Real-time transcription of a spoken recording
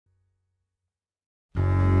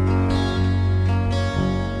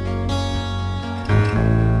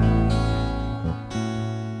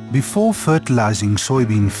Before fertilizing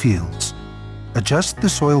soybean fields, adjust the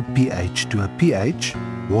soil pH to a pH,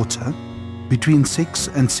 water, between 6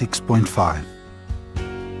 and 6.5.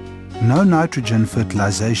 No nitrogen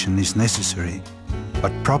fertilization is necessary,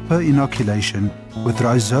 but proper inoculation with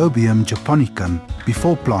Rhizobium japonicum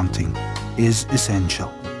before planting is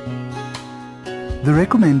essential. The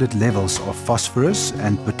recommended levels of phosphorus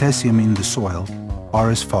and potassium in the soil are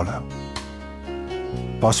as follows.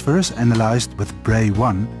 Phosphorus analyzed with Bray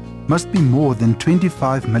 1 must be more than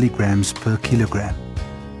 25 milligrams per kilogram.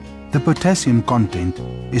 The potassium content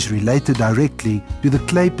is related directly to the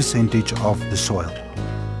clay percentage of the soil.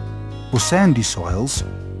 For sandy soils,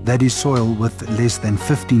 that is soil with less than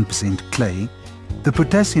 15% clay, the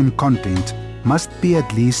potassium content must be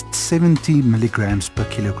at least 70 milligrams per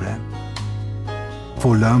kilogram.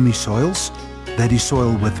 For loamy soils, that is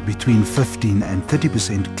soil with between 15 and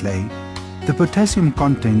 30% clay, the potassium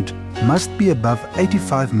content must be above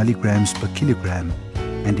 85 milligrams per kilogram,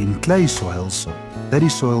 and in clay soils, that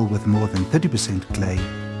is soil with more than 30% clay,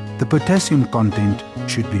 the potassium content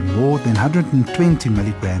should be more than 120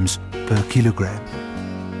 milligrams per kilogram.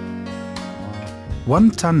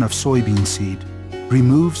 1 ton of soybean seed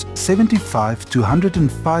removes 75 to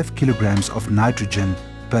 105 kilograms of nitrogen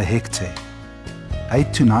per hectare,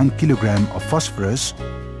 8 to 9 kilograms of phosphorus,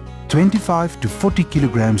 25 to 40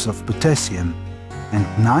 kilograms of potassium, and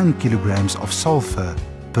 9 kilograms of sulfur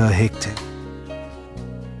per hectare.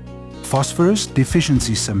 Phosphorus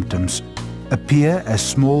deficiency symptoms appear as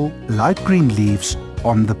small light green leaves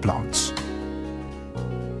on the plants.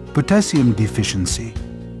 Potassium deficiency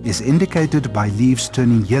is indicated by leaves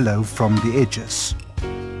turning yellow from the edges,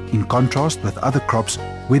 in contrast with other crops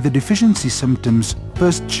where the deficiency symptoms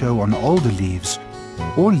first show on older leaves,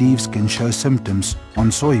 or leaves can show symptoms on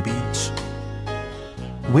soybeans.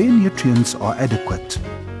 Where nutrients are adequate,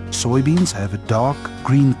 soybeans have a dark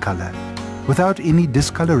green color without any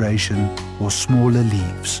discoloration or smaller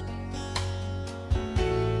leaves.